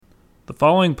The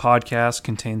following podcast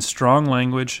contains strong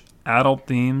language, adult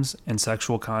themes, and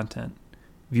sexual content.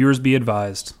 Viewers be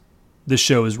advised, this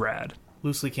show is rad.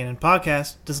 Loosely Canon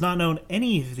Podcast does not own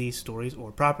any of these stories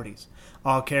or properties.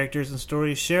 All characters and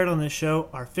stories shared on this show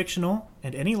are fictional,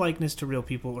 and any likeness to real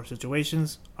people or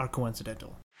situations are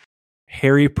coincidental.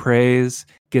 Harry prays,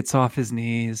 gets off his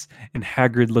knees, and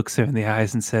Hagrid looks him in the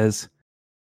eyes and says,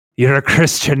 "You're a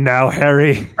Christian now,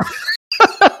 Harry."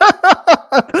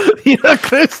 You're a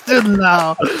Christian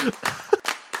now.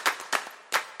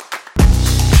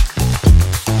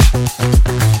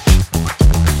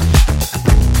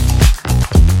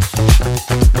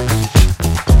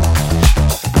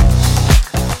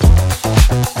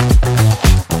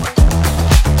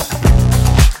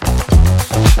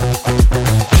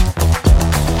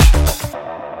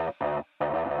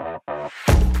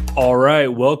 All right,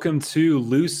 welcome to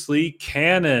Loosely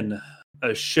Canon,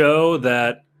 a show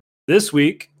that this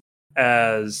week,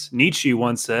 as Nietzsche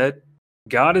once said,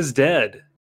 God is dead.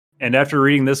 And after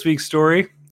reading this week's story,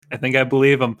 I think I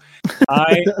believe him.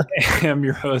 I am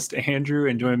your host, Andrew,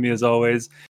 and joining me as always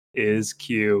is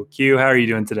Q. Q, how are you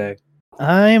doing today?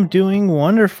 I am doing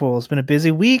wonderful. It's been a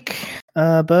busy week,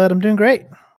 but I'm doing great.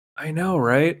 I know,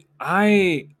 right?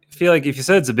 I feel like if you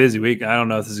said it's a busy week, I don't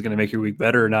know if this is going to make your week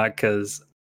better or not, because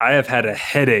I have had a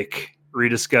headache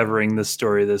rediscovering this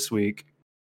story this week.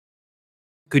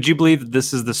 Could you believe that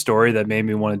this is the story that made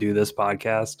me want to do this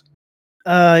podcast?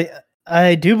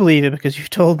 I do believe it because you've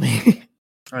told me.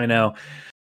 I know.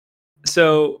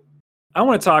 So I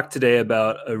want to talk today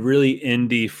about a really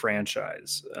indie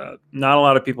franchise. Not a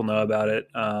lot of people know about it.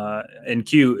 And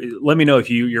Q, let me know if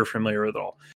you're familiar with it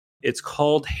all. It's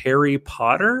called Harry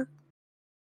Potter.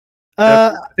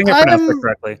 I think I pronounced it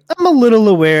correctly. I'm a little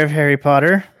aware of Harry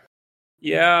Potter.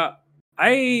 Yeah,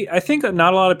 I think that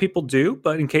not a lot of people do,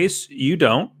 but in case you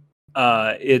don't,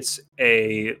 it's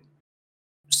a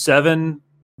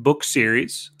 7-book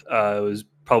series. It was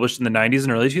published in the 90s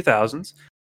and early 2000s,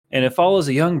 and it follows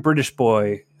a young British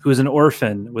boy who is an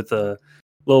orphan with a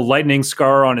little lightning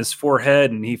scar on his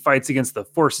forehead, and he fights against the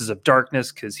forces of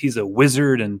darkness because he's a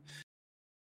wizard and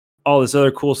all this other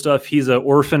cool stuff. He's an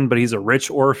orphan, but he's a rich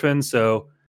orphan, so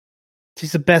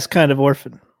He's the best kind of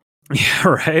orphan. yeah,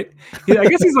 right. I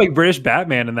guess he's like British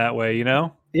Batman in that way, you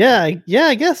know? Yeah,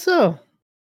 I guess so.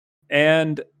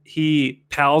 And he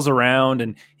pals around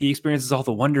and he experiences all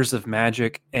the wonders of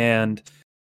magic. And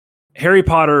Harry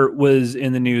Potter was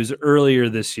in the news earlier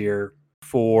this year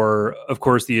for, of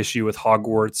course, the issue with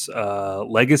Hogwarts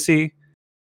Legacy.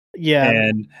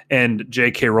 Yeah. And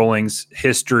J.K. Rowling's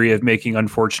history of making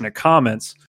unfortunate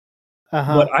comments.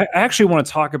 Uh-huh. But I actually want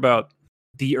to talk about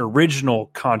the original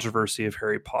controversy of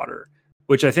Harry Potter,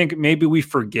 which I think maybe we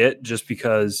forget just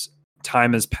because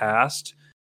time has passed.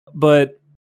 But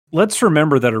let's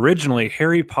remember that originally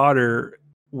Harry Potter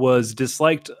was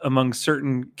disliked among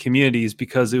certain communities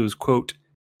because it was, quote,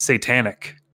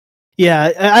 satanic.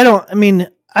 Yeah,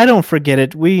 I don't forget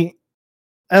it.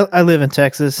 I live in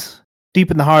Texas,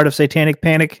 deep in the heart of satanic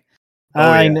panic.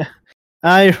 Oh, yeah.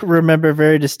 I remember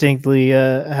very distinctly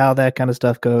how that kind of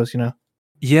stuff goes, you know.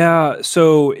 Yeah,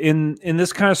 so in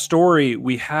this kind of story,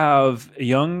 we have a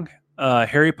young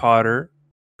Harry Potter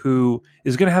who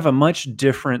is going to have a much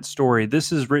different story.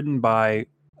 This is written by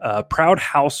a proud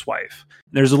housewife.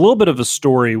 There's a little bit of a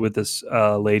story with this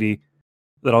lady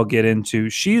that I'll get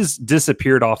into. She's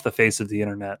disappeared off the face of the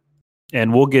internet,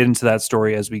 and we'll get into that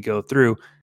story as we go through.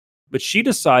 But she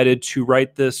decided to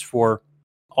write this for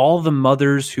all the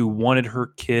mothers who wanted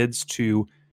her kids to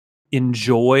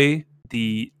enjoy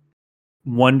the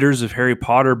wonders of Harry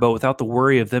Potter, but without the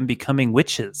worry of them becoming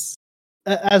witches.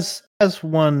 As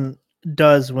one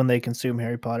does when they consume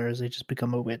Harry Potter, as they just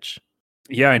become a witch.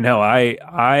 Yeah, I know.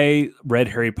 I read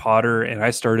Harry Potter and I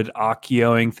started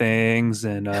Accio-ing things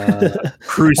and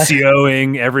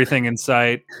Crucio-ing everything in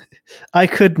sight. I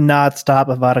could not stop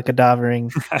Avada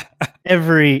Kedavering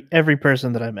every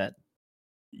person that I met.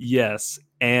 Yes,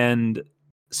 and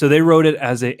so they wrote it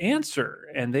as an answer,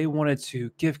 and they wanted to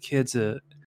give kids a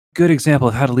good example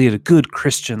of how to lead a good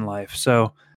Christian life.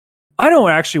 So I don't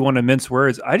actually want to mince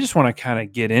words. I just want to kind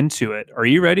of get into it. Are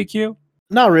you ready, Q?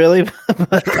 Not really,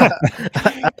 but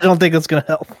I don't think it's going to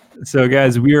help. So,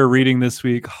 guys, we are reading this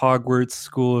week Hogwarts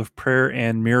School of Prayer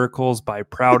and Miracles by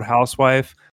Proud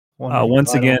Housewife.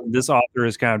 Once again, this author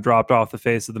has kind of dropped off the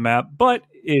face of the map. But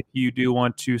if you do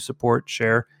want to support,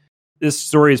 share, this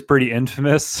story is pretty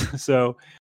infamous. So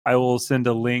I will send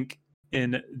a link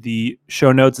in the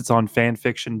show notes. It's on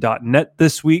fanfiction.net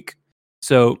this week.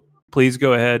 So please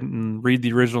go ahead and read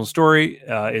the original story.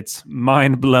 It's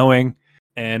mind-blowing,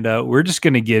 and we're just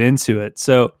going to get into it.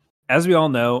 So as we all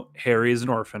know, Harry is an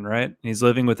orphan, right? And he's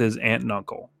living with his aunt and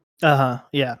uncle.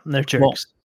 Yeah, they're jerks. Well,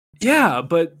 yeah,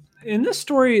 but in this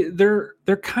story, they're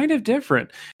kind of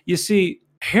different. You see,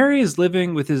 Harry is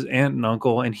living with his aunt and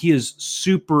uncle, and he is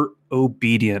super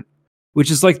obedient, which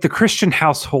is like the Christian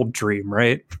household dream,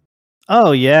 right?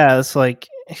 Oh yeah, it's like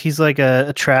he's like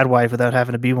a trad wife without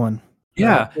having to be one.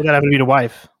 Yeah, without having to be a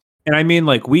wife. and I mean,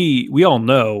 like we all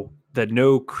know that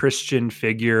no Christian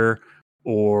figure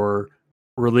or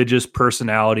religious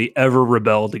personality ever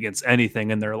rebelled against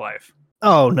anything in their life.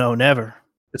 Oh no, never.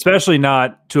 Especially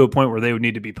not to a point where they would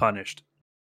need to be punished.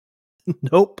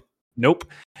 Nope.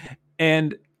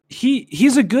 And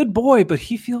he's a good boy, but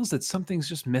he feels that something's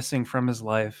just missing from his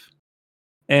life.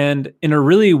 And in a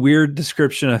really weird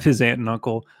description of his aunt and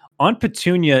uncle, Aunt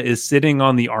Petunia is sitting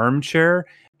on the armchair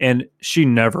and she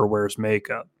never wears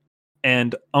makeup.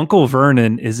 And Uncle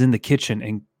Vernon is in the kitchen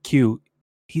and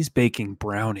he's baking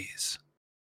brownies.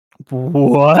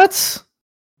 What?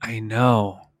 I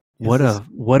know. What a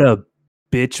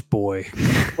bitch boy.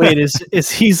 Wait,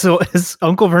 is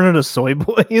Uncle Vernon a soy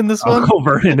boy in this one? Uncle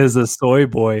Vernon is a soy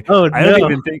boy. Oh no. I don't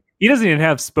even think he doesn't even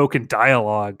have spoken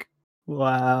dialogue.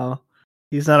 Wow.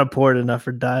 He's not important enough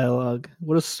for dialogue.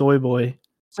 What a soy boy.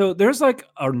 So there's like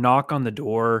a knock on the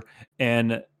door,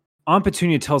 and Aunt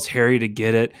Petunia tells Harry to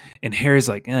get it, and Harry's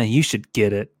like, you should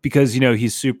get it, because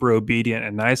he's super obedient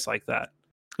and nice like that.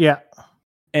 Yeah.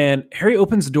 And Harry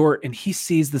opens the door and he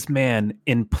sees this man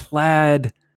in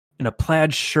a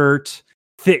plaid shirt,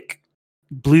 thick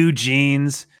blue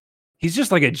jeans. He's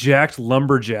just like a jacked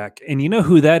lumberjack. And you know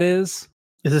who that is?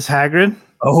 Is this Hagrid?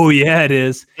 Oh yeah, it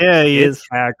is. Yeah, he is.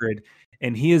 Hagrid.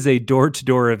 And he is a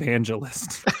door-to-door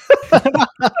evangelist.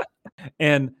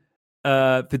 And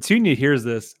Petunia hears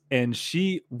this and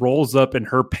she rolls up in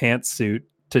her pantsuit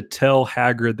to tell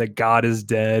Hagrid that God is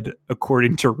dead,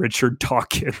 according to Richard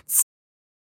Dawkins.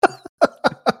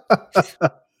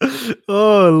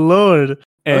 Oh Lord.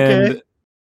 And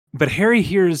but Harry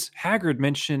hears Hagrid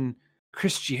mention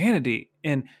Christianity,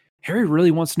 and Harry really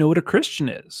wants to know what a Christian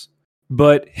is.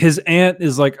 But his aunt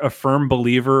is like a firm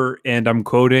believer, and I'm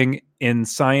quoting, in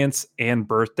science and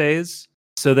birthdays.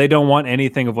 So they don't want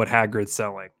anything of what Hagrid's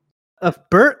selling. Of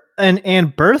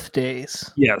and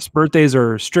birthdays. Yes, birthdays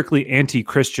are strictly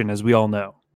anti-Christian, as we all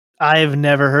know. I've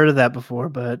never heard of that before,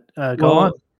 but go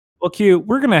on. Well, Q,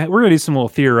 we're gonna do some little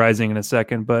theorizing in a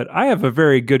second, but I have a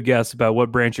very good guess about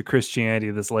what branch of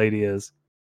Christianity this lady is.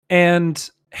 And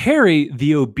Harry,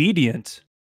 the obedient,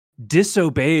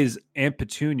 disobeys Aunt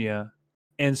Petunia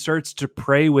and starts to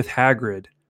pray with Hagrid.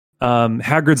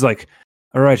 Hagrid's like,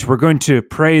 all right, we're going to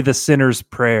pray the sinner's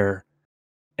prayer.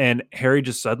 And Harry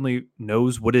just suddenly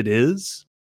knows what it is.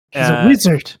 He's a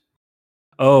wizard.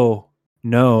 Oh,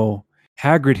 no.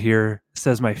 Hagrid here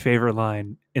says my favorite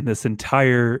line in this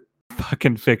entire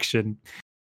fucking fiction.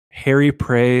 Harry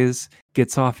prays,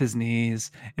 gets off his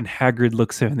knees, and Hagrid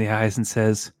looks him in the eyes and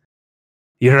says,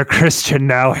 "You're a Christian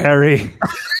now, Harry."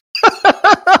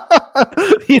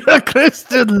 You're a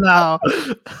Christian now.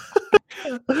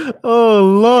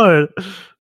 Oh, Lord.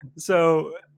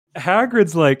 So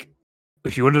Hagrid's like,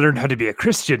 if you want to learn how to be a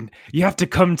Christian, you have to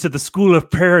come to the School of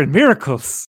Prayer and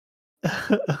Miracles.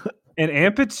 And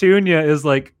Aunt Petunia is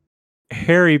like,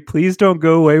 Harry, please don't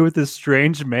go away with this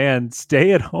strange man.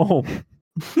 Stay at home.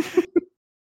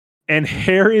 And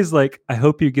Harry's like, I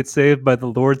hope you get saved by the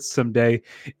Lord someday.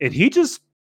 And he just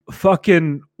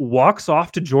fucking walks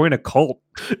off to join a cult.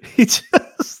 He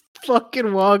just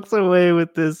fucking walks away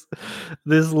with this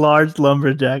large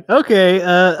lumberjack. Okay.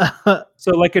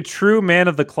 So like a true man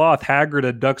of the cloth, Hagrid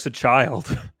abducts a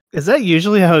child. Is that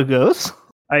usually how it goes?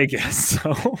 I guess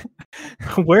so.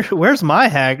 Where's my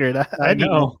Hagrid? I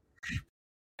know.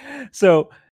 So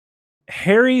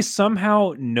Harry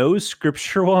somehow knows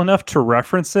scripture well enough to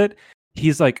reference it.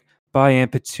 He's like, bye,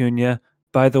 Aunt Petunia.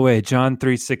 By the way, John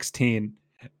 3:16,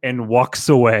 and walks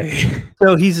away.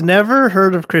 So he's never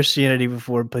heard of Christianity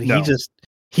before, but No.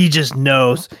 he just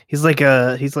knows. He's like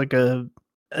a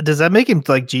does that make him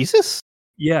like Jesus?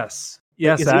 Yes,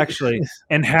 Is actually.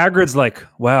 And Hagrid's like,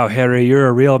 wow, Harry, you're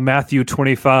a real Matthew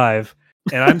 25.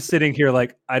 And I'm sitting here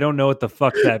like, I don't know what the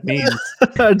fuck that means.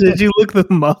 Did you look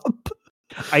them up?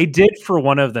 I did for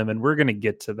one of them, and we're going to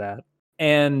get to that.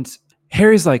 And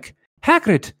Harry's like,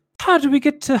 Hagrid, how do we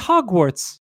get to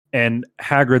Hogwarts? And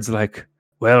Hagrid's like,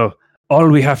 well, all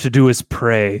we have to do is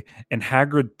pray. And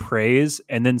Hagrid prays,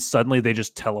 and then suddenly they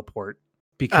just teleport.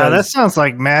 Because That sounds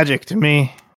like magic to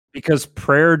me. Because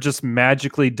prayer just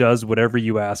magically does whatever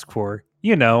you ask for.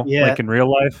 Yeah. Like in real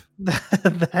life.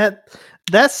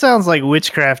 That sounds like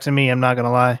witchcraft to me, I'm not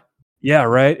gonna lie. Yeah,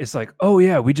 right? It's like, oh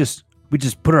yeah, we just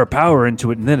put our power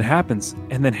into it and then it happens.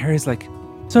 And then Harry's like,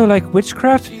 So, like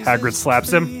witchcraft? Hagrid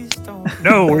slaps him.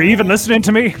 No, were you even listening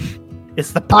to me?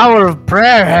 It's the power of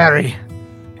prayer, Harry.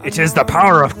 It is the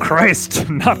power of Christ,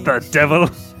 not the devil.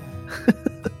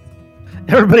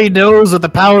 Everybody knows that the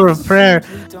power of prayer,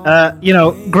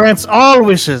 grants all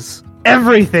wishes,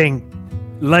 everything.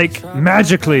 Like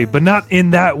magically, but not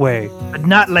in that way. But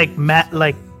not like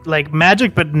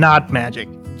magic, but not magic.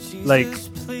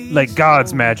 Like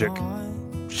God's magic.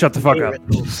 Shut the fuck up.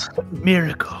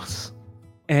 Miracles.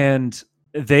 And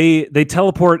they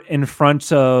teleport in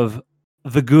front of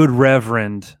the good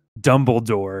Reverend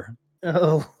Dumbledore.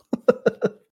 Oh.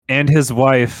 And his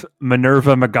wife,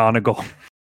 Minerva McGonagall.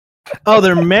 Oh,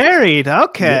 they're married.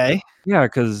 Okay. Yeah,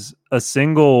 because a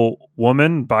single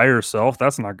woman by herself,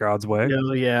 that's not God's way.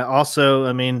 Oh, yeah. Also,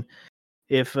 I mean,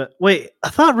 if... wait, I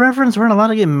thought reverends weren't allowed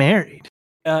to get married.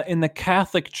 In the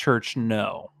Catholic Church,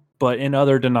 no. But in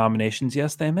other denominations,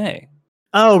 yes, they may.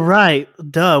 Oh, right.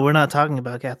 Duh, we're not talking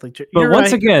about Catholic Church. But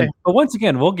once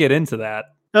again, we'll get into that.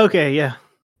 Okay, yeah.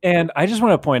 And I just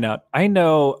want to point out, I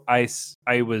know I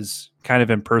was kind of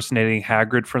impersonating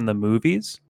Hagrid from the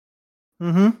movies.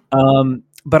 Mm-hmm.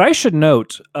 But I should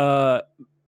note,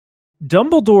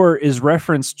 Dumbledore is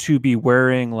referenced to be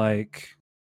wearing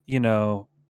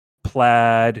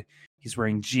plaid. He's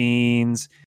wearing jeans,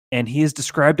 and he is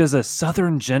described as a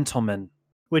Southern gentleman.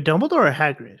 Wait, Dumbledore or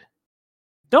Hagrid?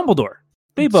 Dumbledore.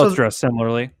 They both dress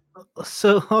similarly.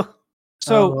 So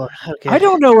okay. I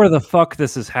don't know where the fuck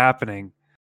this is happening,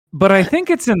 but I think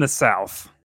it's in the South.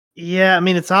 Yeah, I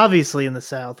mean it's obviously in the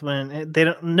South. When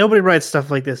nobody writes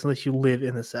stuff like this unless you live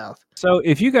in the South. So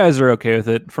if you guys are okay with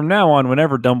it, from now on,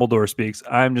 whenever Dumbledore speaks,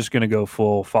 I'm just gonna go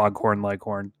full Foghorn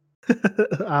Leghorn.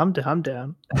 I'm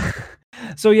down.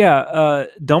 So yeah,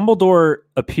 Dumbledore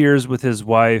appears with his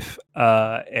wife,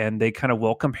 and they kind of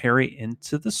welcome Harry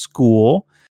into the school.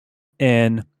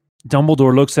 And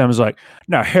Dumbledore looks at him and is like,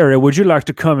 "Now, Harry, would you like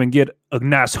to come and get a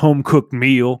nice home-cooked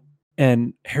meal?"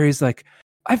 And Harry's like,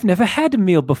 "I've never had a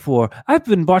meal before. I've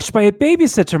been watched by a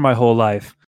babysitter my whole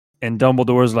life." And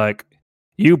Dumbledore's like,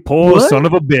 "You poor son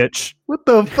of a bitch." What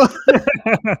the fuck?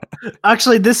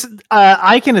 Actually, this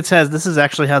I can attest. This is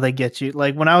actually how they get you.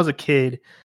 Like when I was a kid,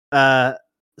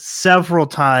 several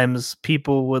times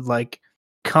people would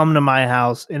come to my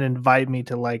house and invite me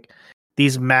to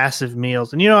these massive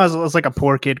meals. And I was like a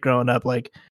poor kid growing up.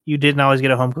 You didn't always get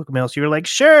a home cooked meal, so you were like,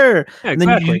 sure. Yeah, and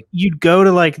then you'd go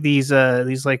to these I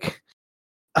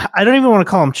don't even want to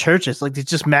call them churches. These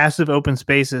just massive open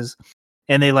spaces.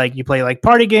 And they you play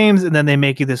party games, and then they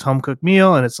make you this home cooked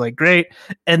meal, and it's great.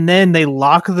 And then they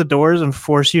lock the doors and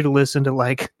force you to listen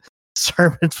to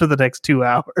sermons for the next 2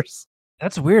 hours.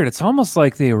 That's weird. It's almost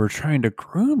like they were trying to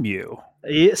groom you.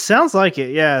 It sounds like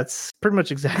it. Yeah, it's pretty much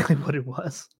exactly what it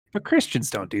was. But Christians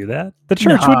don't do that. The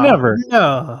church would never.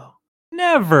 No.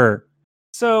 Never.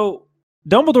 So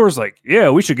Dumbledore's like, yeah,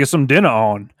 we should get some dinner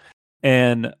on.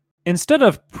 And instead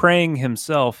of praying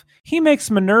himself, he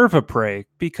makes Minerva pray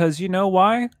because you know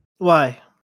why? Why?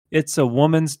 It's a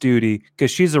woman's duty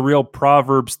because she's a real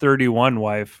Proverbs 31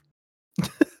 wife.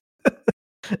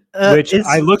 Which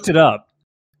I looked it up.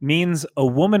 Means a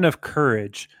woman of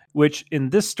courage, which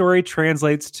in this story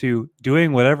translates to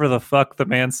doing whatever the fuck the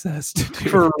man says to do.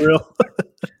 For real.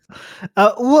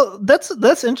 Well,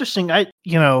 that's interesting.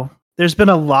 There's been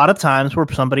a lot of times where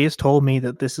somebody has told me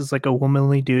that this is a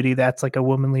womanly duty. That's a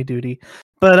womanly duty.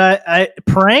 But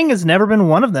praying has never been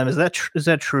one of them. Is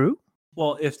that true?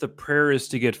 Well, if the prayer is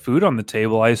to get food on the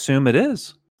table, I assume it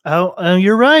is. Oh,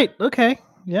 you're right. Okay.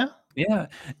 Yeah. Yeah.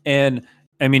 And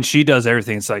I mean, she does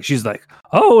everything. It's she's like,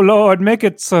 oh, Lord, make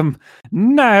it some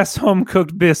nice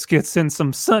home-cooked biscuits and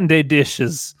some Sunday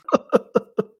dishes.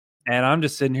 And I'm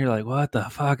just sitting here what the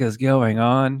fuck is going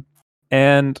on?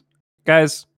 And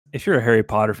guys, if you're a Harry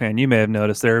Potter fan, you may have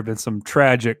noticed there have been some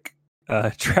tragic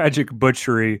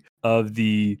butchery of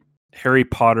the Harry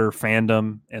Potter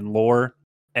fandom and lore.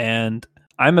 And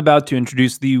I'm about to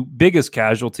introduce the biggest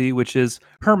casualty, which is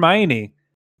Hermione.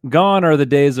 Gone are the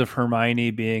days of Hermione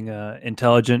being an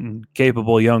intelligent and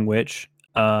capable young witch.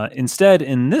 Instead,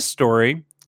 in this story,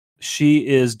 she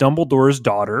is Dumbledore's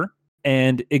daughter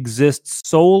and exists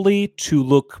solely to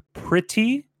look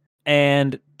pretty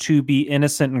and to be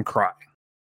innocent and cry.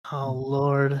 Oh,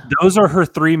 Lord. Those are her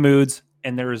three moods,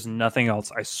 and there is nothing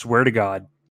else. I swear to God.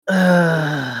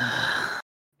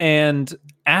 And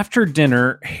after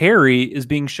dinner, Harry is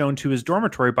being shown to his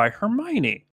dormitory by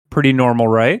Hermione. Pretty normal,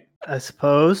 right? I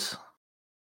suppose.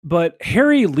 But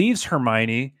Harry leaves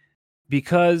Hermione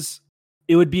because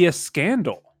it would be a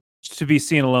scandal to be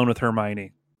seen alone with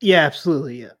Hermione. Yeah,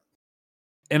 absolutely, yeah.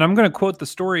 And I'm going to quote the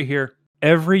story here.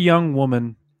 Every young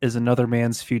woman is another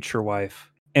man's future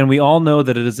wife. And we all know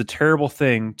that it is a terrible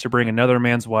thing to bring another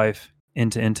man's wife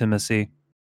into intimacy.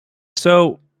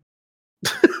 So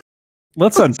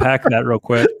let's unpack that real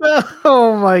quick.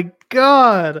 Oh my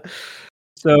god.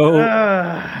 So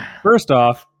first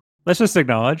off, let's just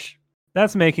acknowledge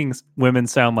that's making women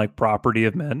sound like property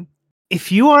of men. If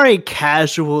you are a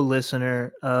casual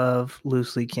listener of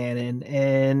Loosely Canon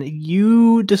and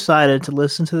you decided to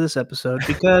listen to this episode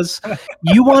because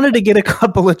you wanted to get a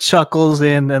couple of chuckles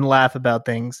in and laugh about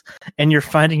things, and you're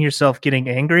finding yourself getting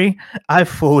angry, I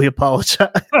fully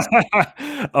apologize.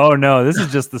 Oh no, this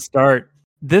is just the start.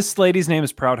 This lady's name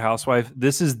is Proud Housewife.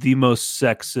 This is the most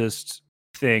sexist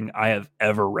thing I have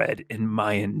ever read in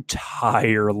my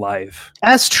entire life.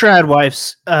 As trad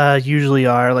wives usually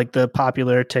are, like the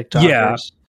popular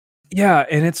TikTokers. Yeah,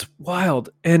 and it's wild.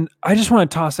 And I just want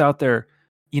to toss out there,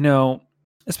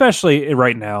 especially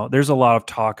right now, there's a lot of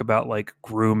talk about like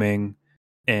grooming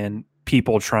and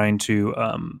people trying to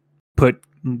put,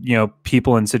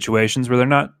 people in situations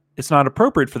where it's not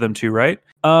appropriate for them to, right?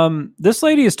 This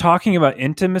lady is talking about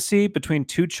intimacy between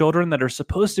two children that are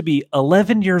supposed to be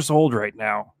 11 years old right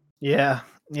now. Yeah.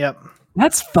 Yep.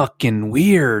 That's fucking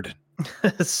weird.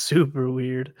 Super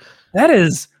weird. That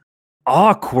is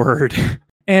awkward.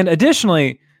 And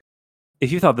additionally,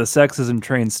 if you thought the sexism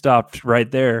train stopped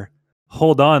right there,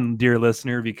 hold on, dear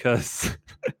listener, because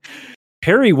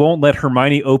Harry won't let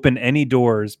Hermione open any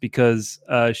doors because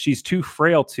she's too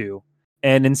frail to,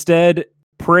 and instead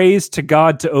prays to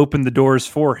God to open the doors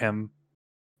for him.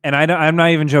 And I'm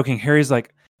not even joking. Harry's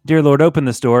like, "Dear Lord, open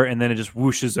this door," and then it just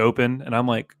whooshes open, and I'm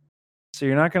like, so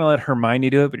you're not going to let Hermione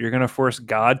do it, but you're going to force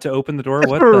God to open the door?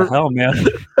 What the hell, man?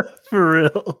 For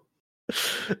real.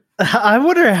 I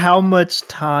wonder how much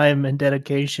time and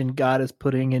dedication God is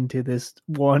putting into this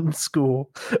one school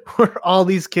where all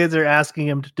these kids are asking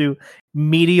him to do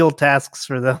menial tasks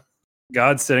for them.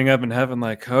 God's sitting up in heaven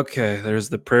like, okay, there's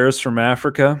the prayers from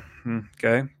Africa.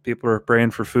 Okay, people are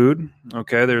praying for food.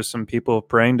 Okay, there's some people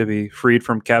praying to be freed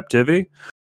from captivity.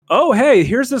 Oh, hey,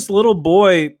 here's this little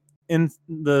boy in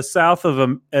the south of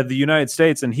the United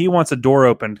States, and he wants a door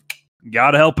opened.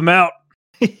 Gotta help him out.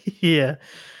 Yeah.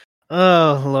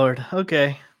 Oh, Lord.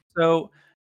 Okay. So,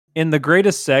 in the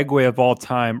greatest segue of all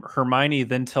time, Hermione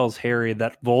then tells Harry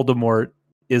that Voldemort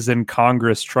is in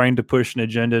Congress trying to push an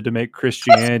agenda to make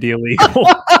Christianity illegal.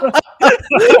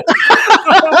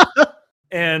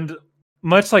 And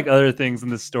much like other things in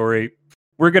this story,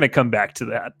 we're going to come back to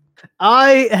that.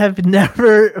 I have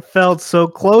never felt so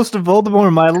close to Voldemort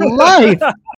in my life.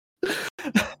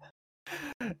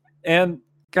 And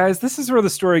guys, this is where the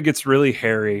story gets really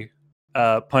hairy,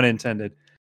 pun intended.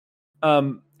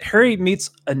 Harry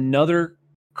meets another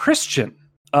Christian,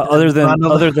 other than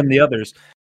the others.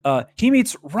 He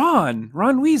meets Ron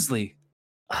Weasley.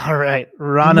 All right,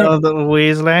 Ronald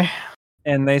Weasley.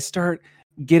 And they start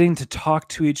getting to talk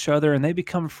to each other, and they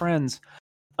become friends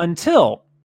until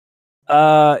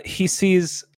he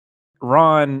sees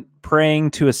Ron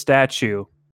praying to a statue.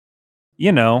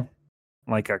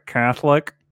 Like a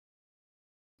Catholic.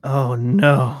 Oh,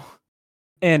 no.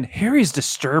 And Harry's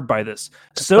disturbed by this.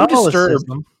 So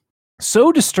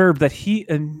disturbed that he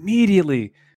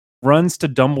immediately runs to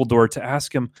Dumbledore to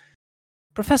ask him,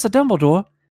 Professor Dumbledore,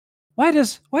 why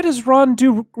does Ron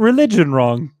do religion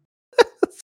wrong?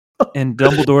 And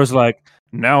Dumbledore's like,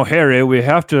 now, Harry, we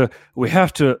have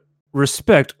to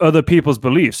respect other people's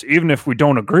beliefs, even if we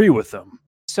don't agree with them.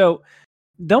 So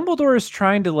Dumbledore is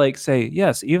trying to say,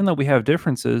 yes, even though we have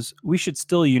differences, we should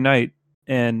still unite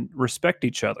and respect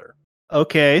each other.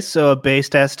 Okay, so a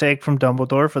based-ass take from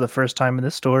Dumbledore for the first time in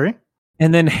this story.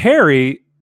 And then Harry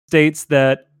states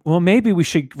that, well, maybe we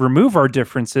should remove our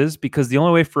differences because the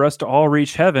only way for us to all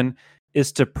reach heaven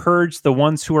is to purge the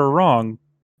ones who are wrong.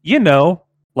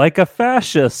 Like a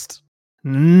fascist.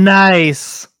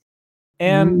 Nice.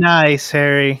 Nice,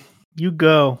 Harry. You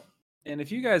go. And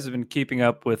if you guys have been keeping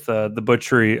up with the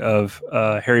butchery of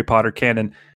Harry Potter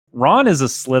canon, Ron is a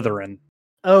Slytherin.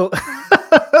 Oh,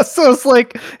 so it's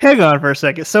like, hang on for a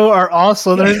second. So are all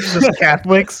Slytherins just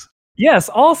Catholics? Yes,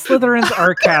 all Slytherins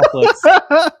are Catholics.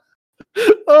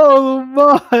 Oh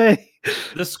my.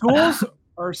 The schools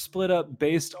are split up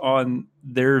based on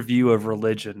their view of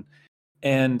religion.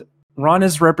 And Ron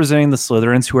is representing the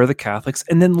Slytherins, who are the Catholics.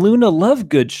 And then Luna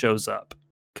Lovegood shows up.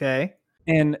 Okay.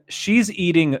 And she's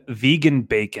eating vegan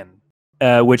bacon,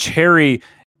 which Harry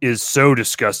is so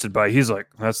disgusted by. He's like,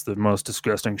 that's the most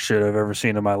disgusting shit I've ever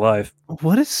seen in my life.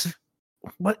 What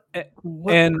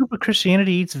group of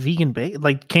Christianity eats vegan bacon?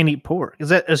 Like, can't eat pork?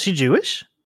 Is she Jewish?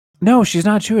 No, she's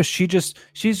not Jewish.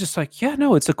 She's just like, yeah,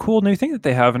 no, it's a cool new thing that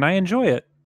they have, and I enjoy it.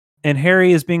 And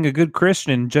Harry is being a good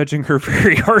Christian, judging her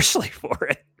very harshly for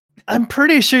it. I'm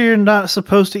pretty sure you're not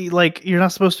supposed to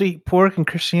eat pork in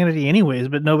Christianity anyways,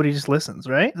 but nobody just listens,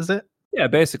 right? Is it? Yeah,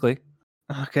 basically.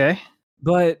 Okay.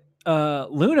 But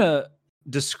Luna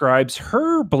describes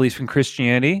her belief in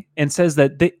Christianity and says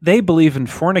that they believe in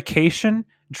fornication,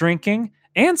 drinking,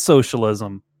 and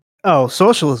socialism, Oh,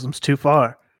 socialism's too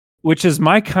far. which is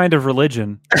my kind of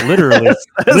religion.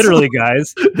 Literally,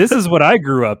 guys. This is what I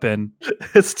grew up in.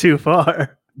 It's too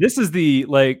far. This is the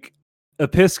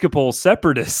Episcopal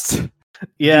separatist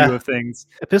Yeah, view of things.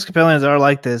 Episcopalians are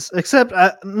like this, except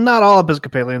not all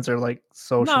Episcopalians are like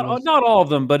socialists. Not all of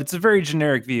them, but it's a very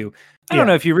generic view. I don't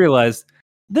Yeah. know if you realize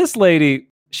this lady,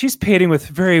 she's painting with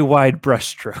very wide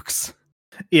brushstrokes.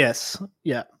 Yes.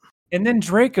 Yeah. And then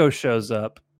Draco shows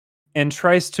up and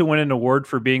tries to win an award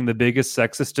for being the biggest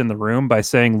sexist in the room by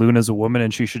saying Luna's a woman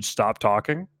and she should stop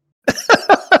talking.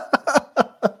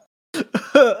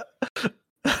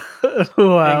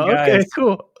 Wow. And guys, Okay,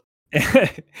 cool.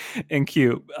 and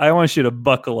Q, I want you to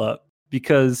buckle up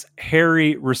because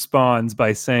Harry responds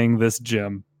by saying this,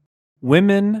 Jim.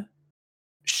 Women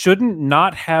shouldn't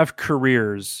not have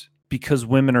careers because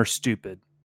women are stupid.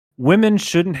 Women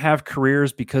shouldn't have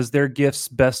careers because their gifts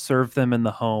best serve them in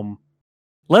the home.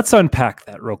 Let's unpack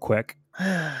that real quick.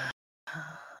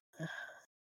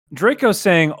 Draco's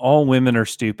saying all women are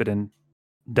stupid and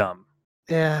dumb.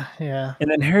 Yeah. And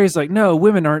then Harry's like, no,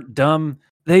 women aren't dumb.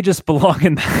 They just belong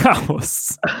in the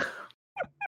house.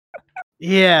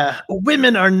 Yeah.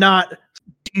 Women are not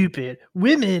stupid.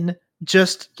 Women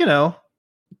just,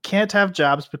 can't have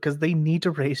jobs because they need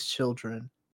to raise children.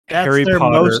 That's Harry their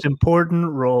Potter. most important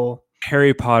role.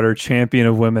 Harry Potter, champion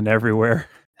of women everywhere.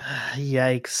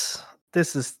 Yikes.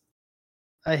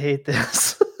 I hate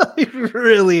this. I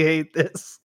really hate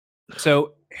this.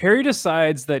 So Harry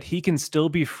decides that he can still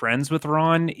be friends with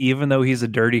Ron, even though he's a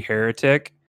dirty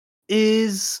heretic.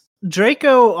 Is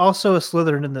Draco also a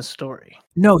Slytherin in this story?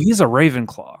 No, he's a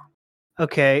Ravenclaw.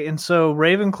 Okay, and so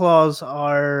Ravenclaws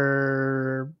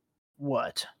are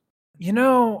what?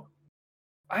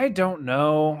 I don't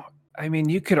know. I mean,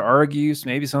 you could argue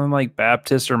maybe something like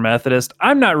Baptist or Methodist.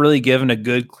 I'm not really given a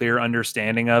good, clear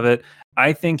understanding of it.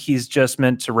 I think he's just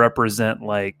meant to represent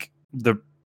the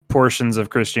portions of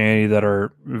Christianity that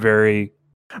are very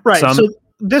right. So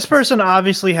this person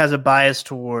obviously has a bias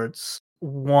towards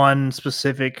one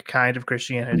specific kind of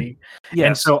Christianity. Yes.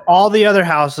 And so all the other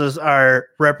houses are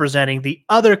representing the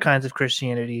other kinds of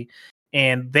Christianity,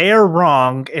 and they're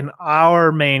wrong, and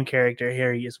our main character,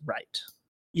 Harry, is right.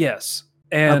 Yes.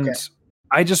 And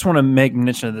I just want to make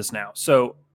mention of this now.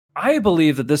 So I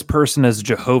believe that this person is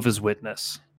Jehovah's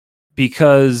Witness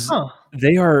because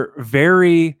they are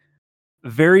very,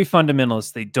 very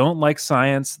fundamentalist. They don't like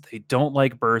science. They don't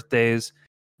like birthdays.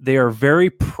 They are very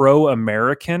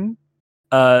pro-American.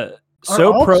 Are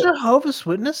all Jehovah's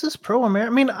Witnesses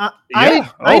pro-American? I mean,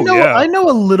 I know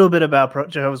a little bit about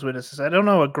Jehovah's Witnesses. I don't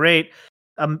know a great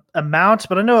amount,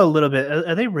 but I know a little bit.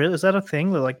 Are they real? Is that a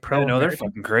thing? They're like pro-American? No, they're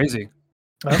fucking crazy.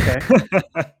 Okay.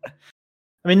 I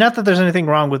mean, not that there's anything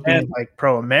wrong with being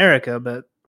pro-America, but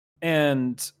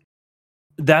and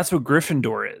that's what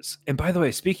Gryffindor is. And by the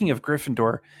way, speaking of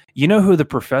Gryffindor, you know who the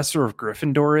professor of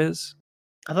Gryffindor is?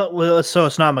 I thought, so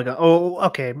it's not McGonagall. Oh,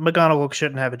 okay. McGonagall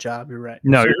shouldn't have a job. You're right.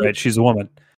 No, you're right. She's a woman.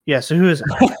 Yeah. So who is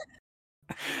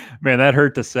it? Man, that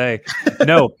hurt to say.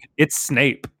 No, it's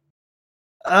Snape.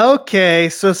 Okay,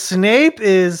 so Snape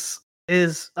is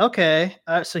okay.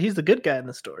 So he's the good guy in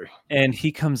the story, and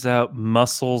he comes out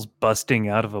muscles busting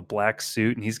out of a black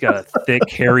suit, and he's got a thick,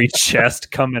 hairy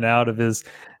chest coming out of his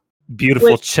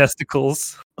beautiful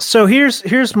chesticles. So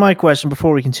here's my question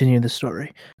before we continue the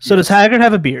story. So does Hagrid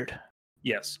have a beard?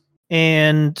 Yes.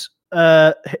 And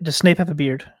does Snape have a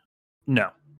beard? No.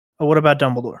 Oh, what about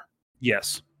Dumbledore?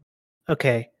 Yes.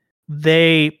 Okay.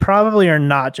 They probably are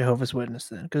not Jehovah's Witness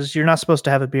then, because you're not supposed to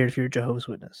have a beard if you're a Jehovah's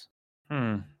Witness.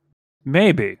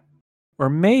 Maybe. Or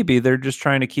maybe they're just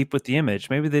trying to keep with the image.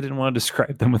 Maybe they didn't want to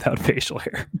describe them without facial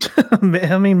hair.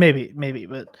 I mean, maybe,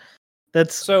 but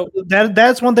that's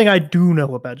one thing I do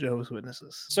know about Jehovah's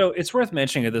Witnesses. So it's worth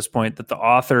mentioning at this point that the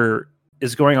author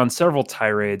is going on several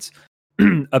tirades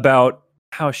about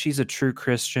how she's a true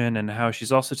Christian and how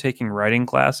she's also taking writing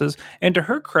classes. And to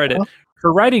her credit,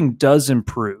 her writing does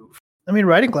improve. I mean,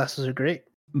 writing classes are great.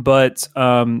 But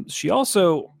she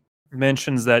also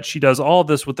mentions that she does all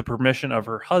this with the permission of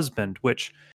her husband,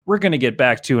 which we're going to get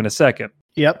back to in a second.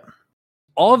 Yep.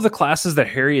 All of the classes that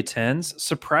Harry attends,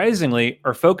 surprisingly,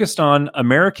 are focused on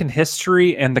American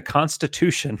history and the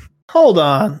Constitution. Hold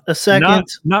on a second.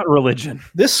 Not religion.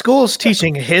 This school is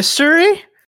teaching history?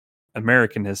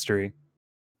 American history.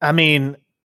 I mean,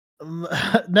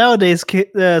 nowadays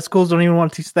schools don't even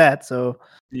want to teach that. So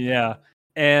yeah.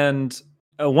 And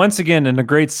once again, in a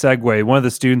great segue, one of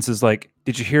the students is like,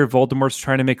 "Did you hear Voldemort's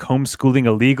trying to make homeschooling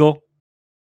illegal?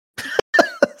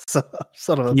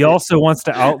 Son of a He bitch. also wants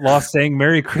to outlaw saying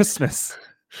Merry Christmas."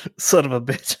 Son of a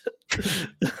bitch.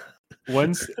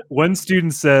 One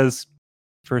student says,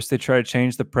 "First they try to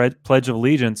change the Pledge of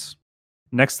Allegiance.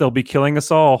 Next they'll be killing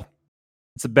us all.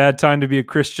 It's a bad time to be a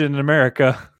Christian in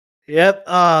America." Yep.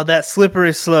 Oh, that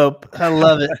slippery slope. I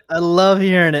love it. I love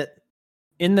hearing it.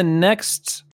 In the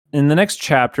next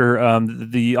chapter,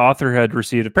 the author had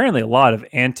received apparently a lot of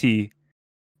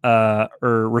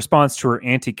response to her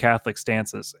anti-Catholic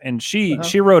stances, and she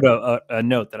wrote a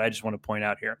note that I just want to point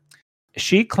out here.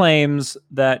 She claims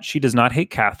that she does not hate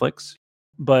Catholics,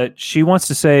 but she wants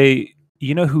to say,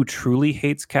 you know who truly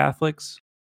hates Catholics?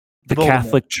 The Voldemort.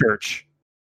 Catholic Church.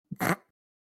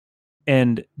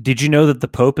 And did you know that the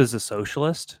Pope is a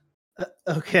socialist?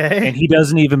 Okay. And he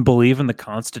doesn't even believe in the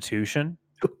Constitution?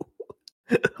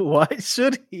 Why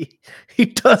should he? He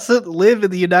doesn't live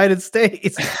in the United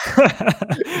States.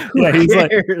 Yeah,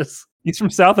 cares? He's from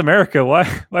South America.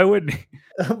 Why wouldn't he?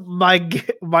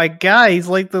 My guy, he's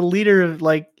like the leader of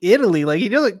like Italy. Like he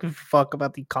doesn't give a fuck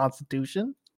about the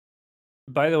Constitution.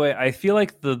 By the way, I feel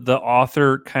like the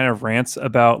author kind of rants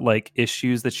about like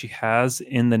issues that she has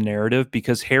in the narrative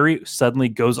because Harry suddenly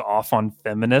goes off on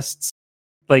feminists.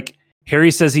 Like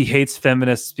Harry says he hates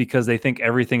feminists because they think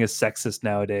everything is sexist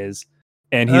nowadays.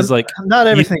 And he's like, not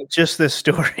everything, just this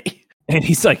story. And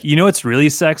he's like, you know what's really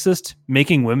sexist?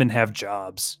 Making women have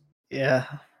jobs. Yeah.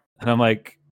 And I'm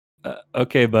like,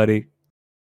 okay, buddy.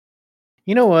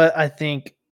 You know what I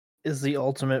think is the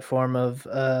ultimate form of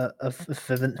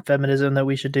feminism that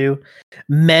we should do?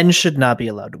 Men should not be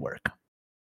allowed to work.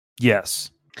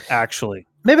 Yes, actually.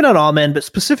 Maybe not all men, but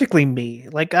specifically me.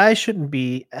 Like I shouldn't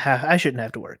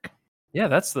have to work. Yeah,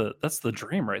 that's the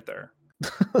dream right there.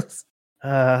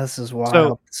 This is wild.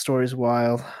 The story's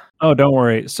wild. Oh, don't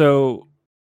worry. So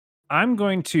I'm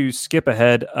going to skip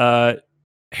ahead.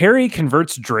 Harry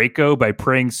converts Draco by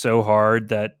praying so hard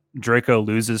that Draco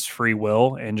loses free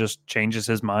will and just changes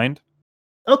his mind.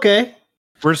 Okay.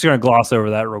 We're just going to gloss over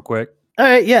that real quick. All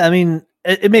right. Yeah. I mean,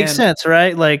 it makes sense,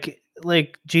 right?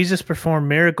 Like Jesus performed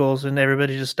miracles and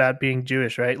everybody just stopped being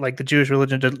Jewish, right? Like the Jewish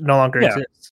religion no longer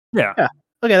exists. Yeah.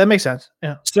 Okay, that makes sense.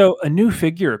 Yeah. So a new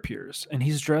figure appears, and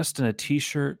he's dressed in a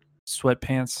t-shirt,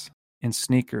 sweatpants, and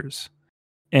sneakers,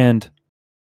 and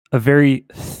a very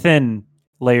thin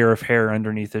layer of hair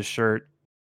underneath his shirt.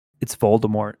 It's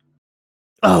Voldemort.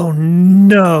 Oh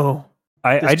no!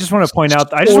 I just want to point out.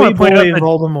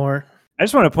 Voldemort. I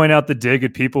just want to point out the dig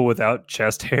at people without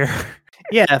chest hair.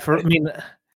 Yeah,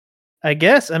 I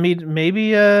guess. I mean,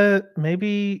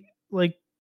 maybe like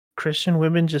Christian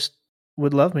women just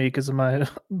would love me because of my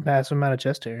massive amount of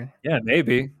chest hair. Yeah,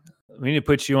 maybe. We need to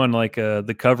put you on like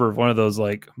the cover of one of those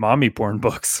like mommy porn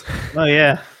books. Oh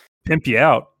yeah, pimp you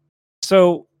out.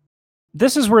 So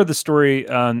this is where the story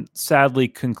sadly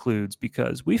concludes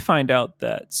because we find out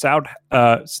that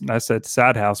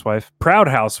Proud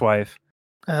Housewife,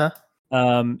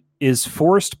 is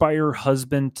forced by her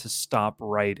husband to stop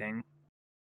writing.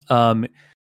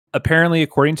 Apparently,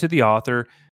 according to the author,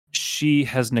 she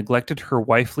has neglected her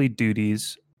wifely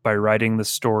duties by writing the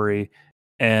story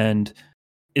and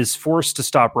is forced to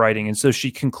stop writing. And so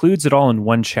she concludes it all in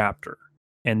one chapter.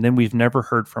 And then we've never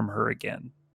heard from her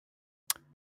again.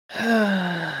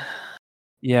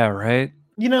 Yeah, right?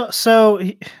 You know, so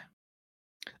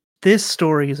this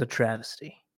story is a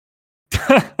travesty.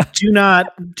 Do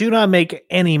not make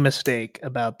any mistake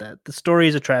about that. The story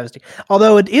is a travesty.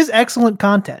 Although it is excellent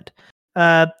content.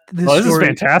 This is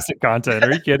fantastic content.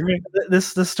 Are you kidding me?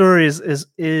 This story is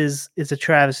a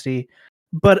travesty.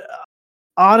 But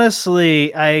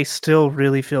honestly, I still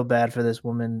really feel bad for this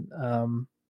woman.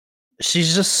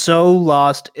 She's just so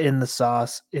lost in the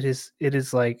sauce.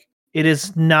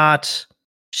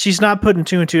 She's not putting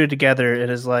two and two together. It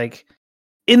is like,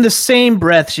 in the same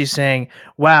breath, she's saying,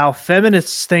 wow,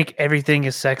 feminists think everything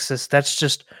is sexist. That's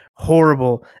just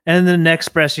horrible. And in the next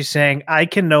breath, she's saying, I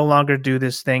can no longer do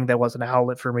this thing that was an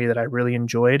outlet for me that I really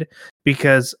enjoyed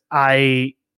because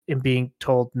I am being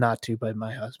told not to by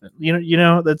my husband. You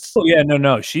know, that's... Oh, yeah,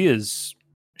 no. She is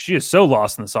so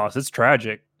lost in the sauce. It's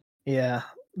tragic. Yeah,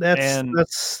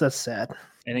 that's sad.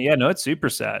 And yeah, no, it's super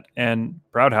sad. And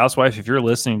Proud Housewife, if you're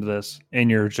listening to this in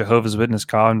your Jehovah's Witness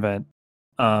convent,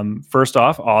 first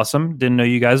off, awesome. Didn't know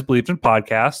you guys believed in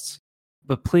podcasts,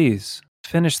 but please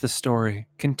finish the story,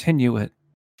 continue it,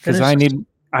 because I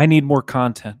need more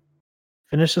content.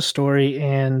 Finish the story,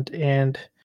 and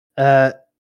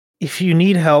if you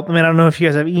need help, I mean, I don't know if you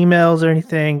guys have emails or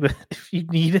anything, but if you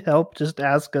need help, just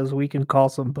ask us. We can call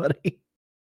somebody.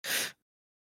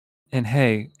 And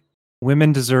hey,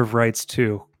 women deserve rights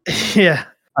too. Yeah.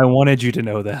 I wanted you to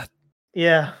know that.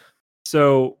 Yeah.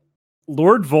 So,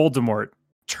 Lord Voldemort,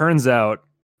 turns out,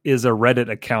 is a Reddit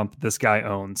account that this guy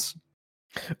owns.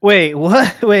 Wait,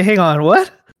 what? Wait, hang on.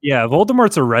 What? Yeah,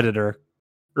 Voldemort's a Redditor.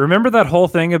 Remember that whole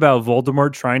thing about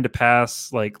Voldemort trying to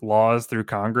pass like laws through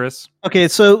Congress? Okay,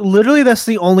 so literally that's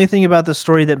the only thing about the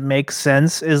story that makes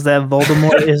sense is that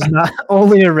Voldemort is not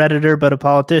only a Redditor but a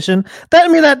politician.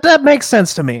 That makes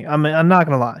sense to me. I'm not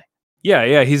gonna lie.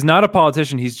 Yeah, he's not a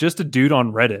politician. He's just a dude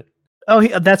on Reddit. Oh,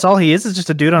 that's all he is? Is just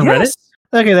a dude on Reddit?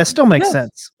 Okay, that still makes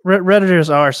sense.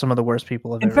 Redditors are some of the worst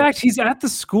people I've In ever. fact, he's at the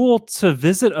school to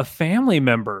visit a family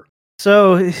member.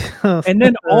 So, and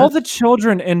then all the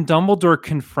children and Dumbledore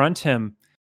confront him,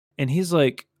 and he's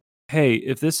like, "Hey,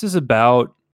 if this is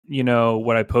about,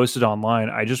 what I posted online,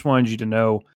 I just wanted you to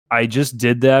know I just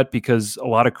did that because a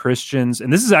lot of Christians,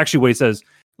 and this is actually what he says,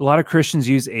 a lot of Christians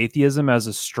use atheism as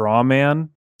a straw man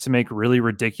to make really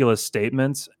ridiculous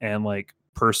statements and like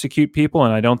persecute people,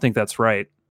 and I don't think that's right."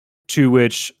 To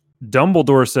which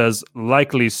Dumbledore says,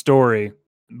 "Likely story,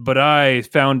 but I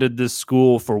founded this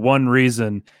school for one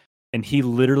reason." And he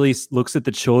literally looks at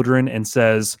the children and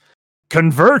says,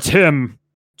 "Convert him!"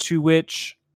 To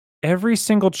which every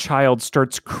single child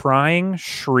starts crying,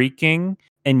 shrieking,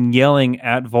 and yelling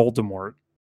at Voldemort.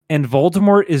 And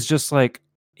Voldemort is just like,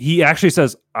 he actually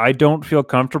says, "I don't feel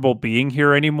comfortable being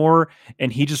here anymore."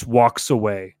 And he just walks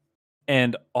away.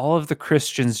 And all of the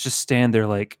Christians just stand there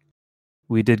like,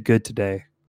 "We did good today."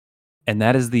 And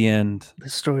that is the end.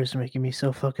 This story is making me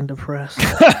so fucking depressed.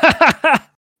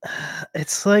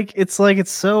 It's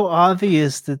so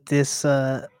obvious that this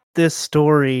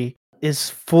story is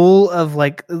full of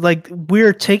like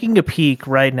we're taking a peek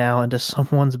right now into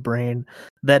someone's brain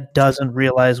that doesn't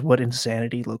realize what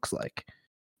insanity looks like.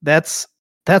 That's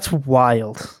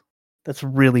wild. That's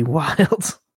really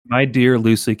wild. My dear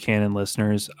Loosely Canon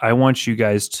listeners, I want you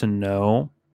guys to know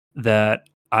that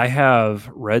I have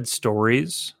read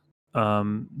stories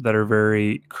that are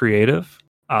very creative.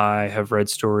 I have read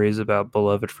stories about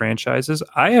beloved franchises.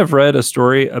 I have read a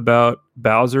story about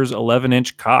Bowser's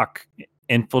 11-inch cock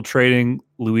infiltrating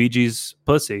Luigi's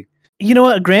pussy. You know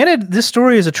what? Granted, this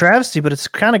story is a travesty, but it's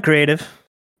kind of creative.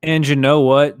 And you know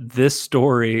what? This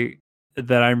story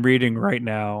that I'm reading right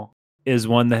now is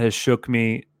one that has shook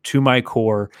me to my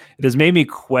core. It has made me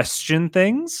question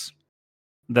things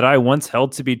that I once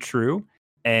held to be true.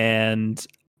 And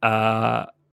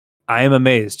I am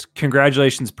amazed.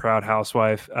 Congratulations, proud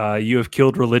housewife. You have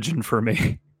killed religion for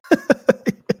me.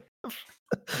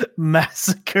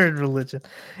 Massacred religion.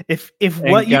 If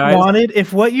what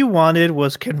you wanted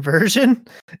was conversion,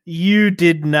 you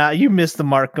did not. You missed the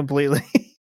mark completely.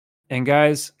 And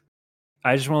guys,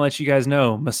 I just want to let you guys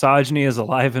know, misogyny is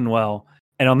alive and well.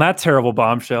 And on that terrible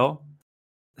bombshell,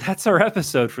 that's our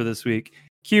episode for this week.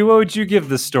 Q, what would you give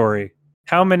this story?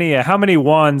 How many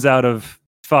wands out of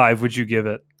 5 would you give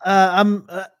it? I'm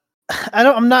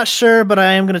not sure, but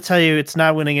I am going to tell you it's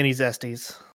not winning any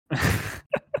zesties.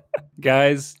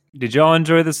 Guys, did y'all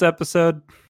enjoy this episode?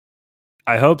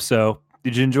 I hope so.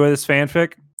 Did you enjoy this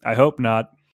fanfic? I hope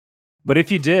not. But if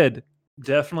you did,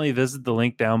 definitely visit the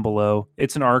link down below.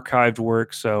 It's an archived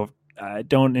work, so I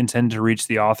don't intend to reach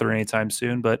the author anytime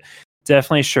soon, but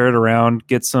definitely share it around,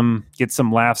 get some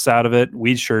laughs out of it.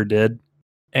 We sure did.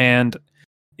 And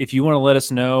if you want to let us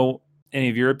know any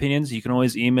of your opinions, you can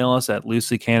always email us at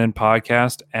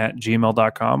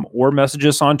looselycanonpodcast@gmail.com or message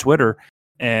us on Twitter.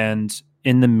 And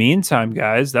in the meantime,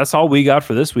 guys, that's all we got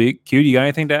for this week. Q, do you got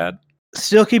anything to add?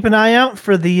 Still keep an eye out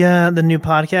for the new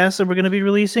podcast that we're going to be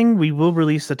releasing. We will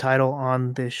release the title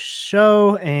on this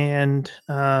show and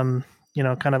kind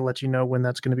of let you know when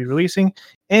that's going to be releasing.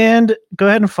 And go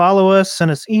ahead and follow us,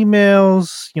 send us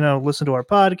emails, listen to our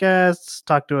podcasts,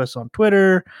 talk to us on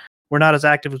Twitter. We're not as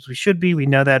active as we should be. We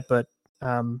know that, but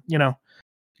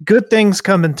good things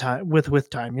come in time with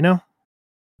time,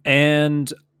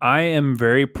 And I am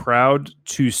very proud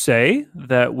to say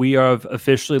that we have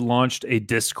officially launched a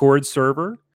Discord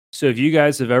server. So if you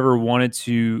guys have ever wanted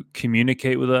to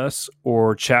communicate with us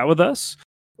or chat with us,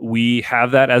 we have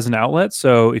that as an outlet.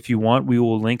 So if you want, we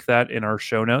will link that in our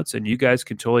show notes, and you guys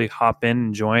can totally hop in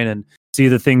and join and see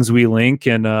the things we link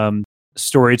and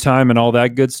story time and all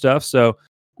that good stuff. So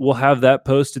we'll have that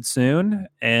posted soon.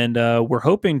 And we're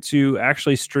hoping to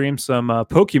actually stream some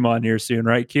Pokemon here soon,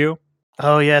 right, Q?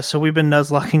 Oh, yeah. So we've been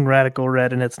nuzlocking Radical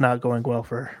Red, and it's not going well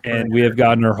for and we have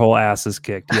gotten our whole asses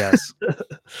kicked, yes.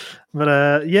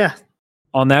 But, yeah.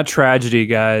 On that tragedy,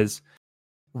 guys,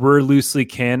 we're Loosely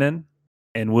Canon,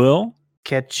 and we'll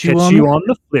catch you on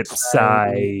the flip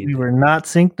side. We were not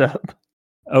synced up.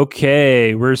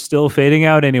 Okay, we're still fading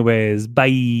out anyways.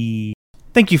 Bye.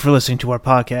 Thank you for listening to our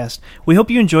podcast. We hope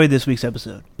you enjoyed this week's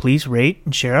episode. Please rate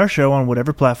and share our show on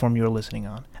whatever platform you are listening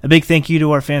on. A big thank you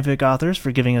to our fanfic authors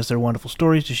for giving us their wonderful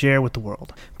stories to share with the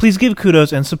world. Please give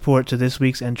kudos and support to this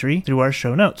week's entry through our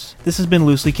show notes. This has been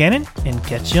Loosely Canon, and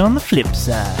catch you on the flip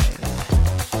side.